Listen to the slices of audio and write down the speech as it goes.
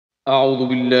أعوذ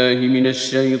بالله من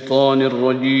الشيطان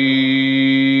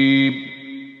الرجيم.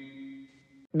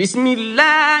 بسم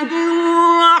الله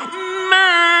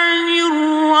الرحمن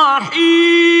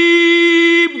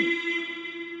الرحيم.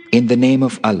 In the name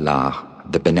of Allah,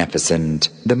 the Beneficent,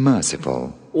 the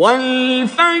Merciful.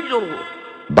 والفجر.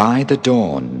 By the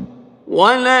dawn.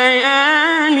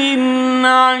 وليال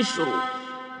عشر.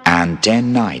 And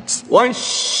 10 nights.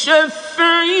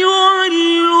 والشفع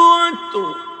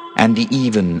والوتر. And the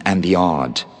even and the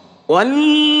odd.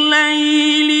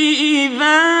 والليل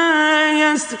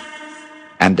إذا يسر.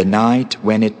 And the night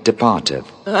when it departeth.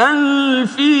 هل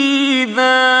في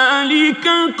ذلك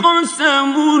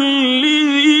قسم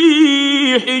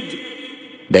لذي حجر.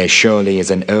 There surely is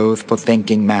an oath for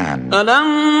thinking man.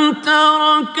 ألم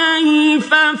تر كيف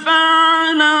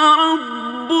فعل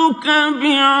ربك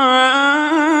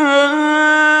بعاد.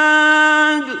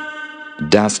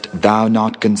 Dost thou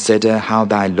not consider how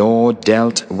thy Lord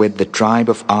dealt with the tribe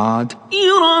of Ad?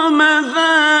 إرم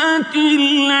ذات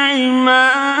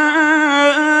العماد.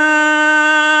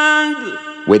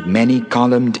 With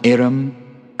many-columned Iram.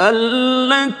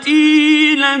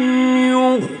 التي لم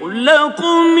يخلق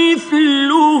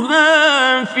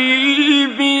مثلها في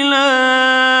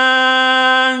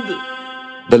البلاد.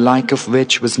 The like of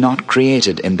which was not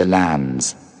created in the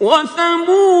lands.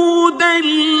 وثمود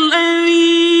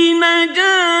الذين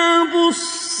جابوا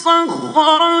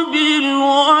الصخر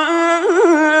بالواد.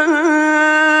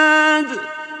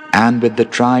 And with the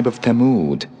tribe of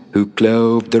Thamud, who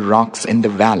clove the rocks in the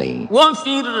valley.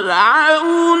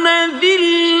 وفرعون ذي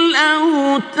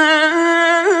الأوتاد.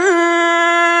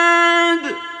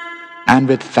 And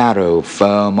with Pharaoh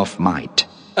firm of might.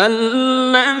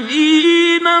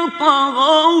 الذين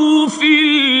طغوا في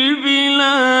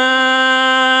البلاد.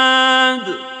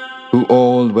 Who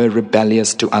all were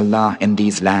rebellious to Allah in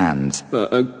these lands.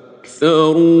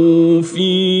 فأكثروا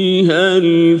فيها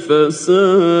الفساد.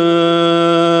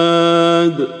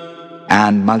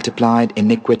 And multiplied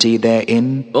iniquity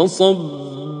therein.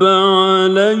 فصب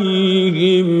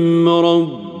عليهم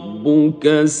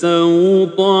ربك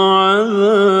سوط عذاب.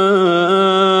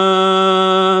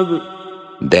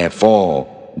 Therefore,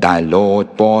 thy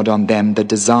Lord poured on them the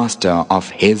disaster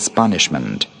of his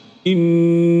punishment.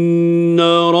 إن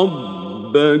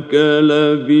ربك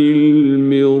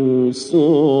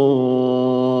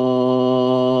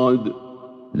لبالمرصاد.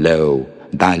 Lo,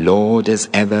 thy Lord is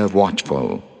ever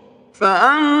watchful.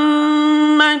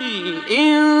 فأما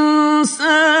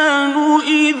الإنسان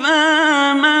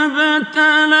إذا ما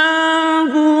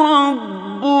ابتلاه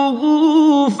ربه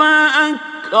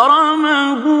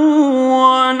فأكرمه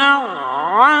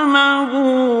ونعمه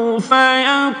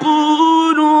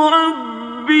فيقول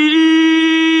ربي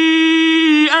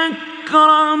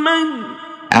أكرمن.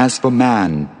 As for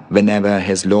man, whenever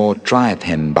his Lord trieth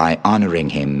him by honoring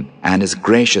him, and is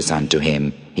gracious unto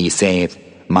him, he saith,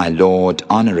 My Lord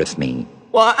honoureth me.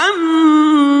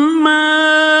 وأما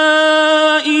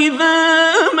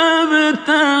إذا ما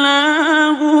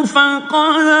ابتلاه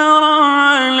فقدر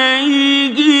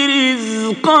عليه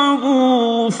رزقه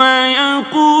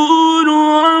فيقول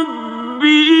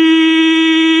ربي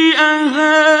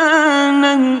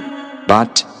أهانن.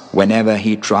 But whenever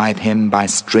he trieth him by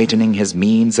straightening his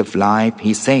means of life,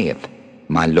 he saith,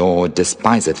 My Lord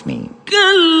despiseth me.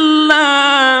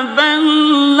 كلا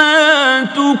بل لا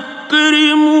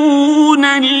تكرمون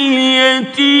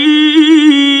اليتيم.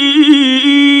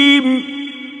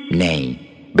 Nay,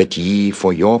 but ye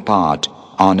for your part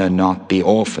honour not the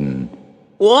orphan.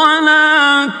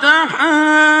 ولا تحاضون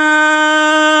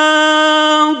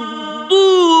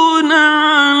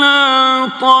على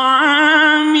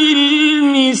طعام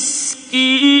المسكين.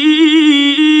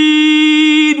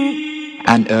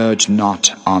 And urge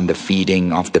not on the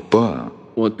feeding of the poor.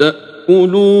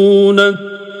 وتأكلون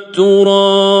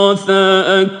التراث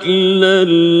أكلا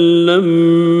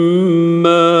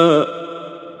لما.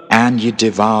 And ye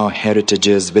devour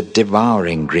heritages with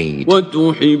devouring greed.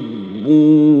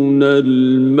 وتحبون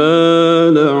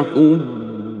المال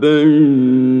حبا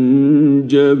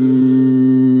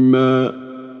جما.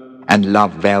 And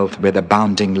love wealth with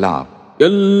abounding love.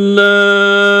 كلا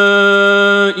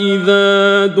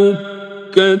إذا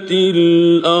دكت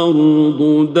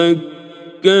الأرض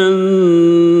دكا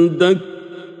دكا.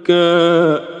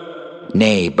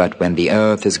 Nay, but when the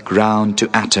earth is ground to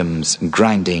atoms,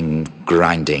 grinding,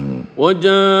 grinding.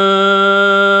 وجاء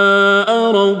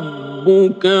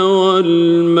ربك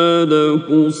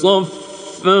والملك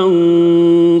صفا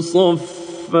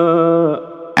صفا.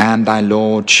 And thy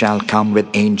Lord shall come with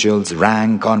angels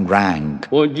rank on rank.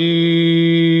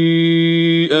 وجيء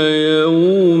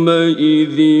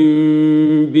يومئذ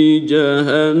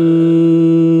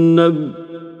بجهنم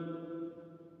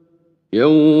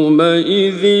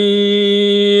يومئذ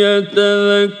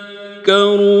يتذكر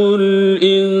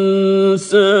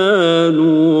الإنسان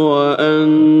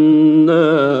وأنى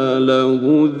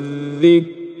له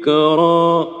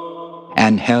الذكرى.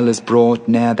 And hell is brought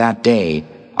near that day.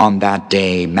 On that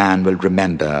day man will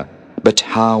remember, but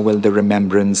how will the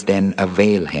remembrance then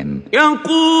avail him?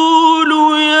 يقول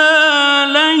يا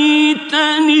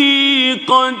ليتني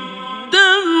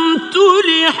قدمت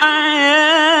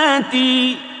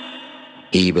لحياتي.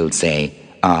 He will say,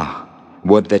 ah,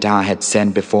 would that I had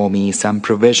sent before me some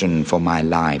provision for my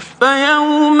life.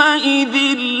 فيومئذ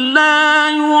لا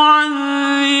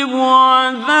يعذب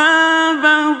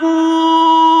عذابه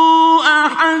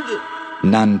أحد.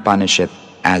 None punisheth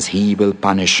as he will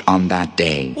punish on that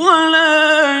day.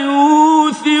 ولا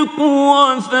يوثق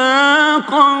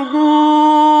وثاقه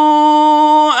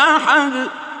أحد.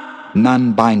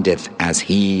 None bindeth as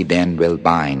he then will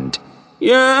bind.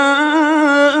 يا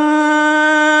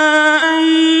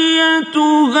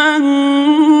أيتها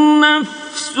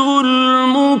النفس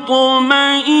المطمئنة.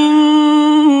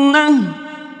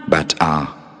 But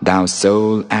thou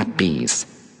soul at peace,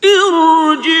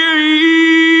 ارجعي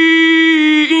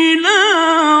إلى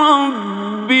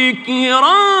ربك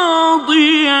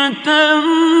راضية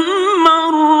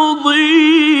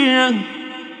مرضية.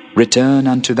 return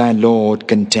unto thy Lord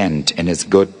content in his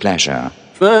good pleasure.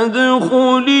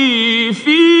 فادخلي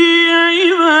في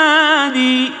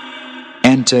عبادي.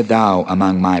 Enter thou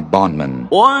among my bondmen.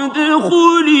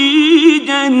 وادخلي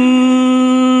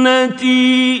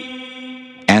جنتي.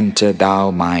 Enter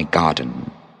thou my garden.